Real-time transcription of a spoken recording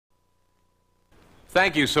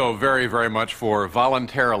Thank you so very, very much for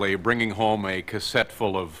voluntarily bringing home a cassette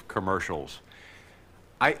full of commercials.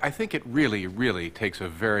 I think it really, really takes a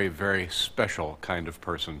very, very special kind of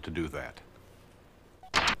person to do that.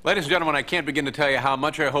 Ladies and gentlemen, I can't begin to tell you how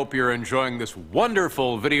much I hope you're enjoying this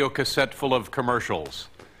wonderful video cassette full of commercials.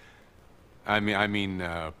 I mean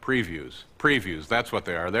previews. Previews, that's what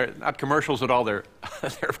they are. They're not commercials at all. They're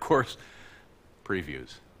of course,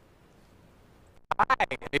 previews. Hi,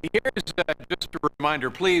 here's just a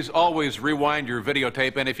reminder. Please always rewind your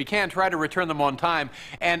videotape, and if you can, try to return them on time.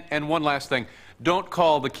 And one last thing, don't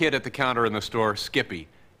call the kid at the counter in the store Skippy.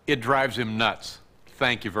 It drives him nuts.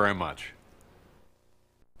 Thank you very much.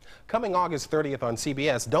 Coming August 30th on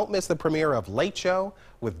CBS, don't miss the premiere of Late Show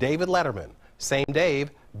with David Letterman. Same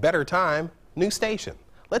Dave, better time, new station.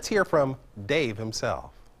 Let's hear from Dave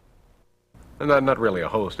himself. I'm not really a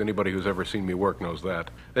host. Anybody who's ever seen me work knows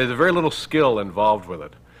that. There's very little skill involved with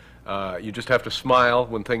it. You just have to smile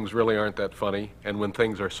when things really aren't that funny, and when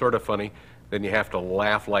things are sort of funny, then you have to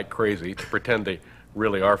laugh like crazy to pretend they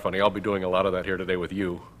really are funny. I'll be doing a lot of that here today with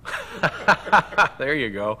you. There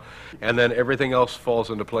you go. And then everything else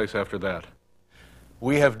falls into place after that.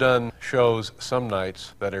 We have done shows some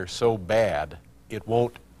nights that are so bad it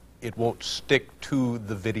won't stick to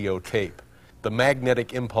the videotape. The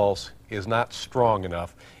magnetic impulse is not strong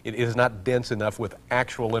enough. It is not dense enough with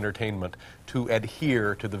actual entertainment to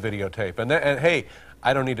adhere to the videotape. And hey,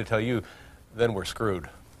 I don't need to tell you, then we're screwed.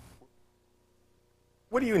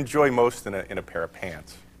 What do you enjoy most in a pair of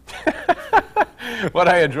pants? What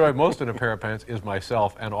I enjoy most in a pair of pants is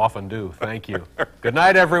myself, and often do. Thank you. Good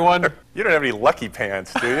night, everyone. You don't have any lucky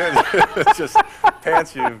pants, do you? It's just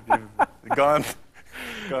pants you've gone through.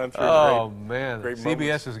 Oh, man. Great CBS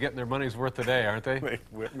moments. is getting their money's worth today, aren't they? They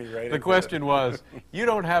whipped me right The into question it. was, you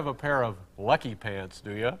don't have a pair of lucky pants,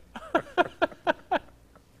 do you?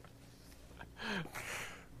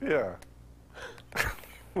 Yeah.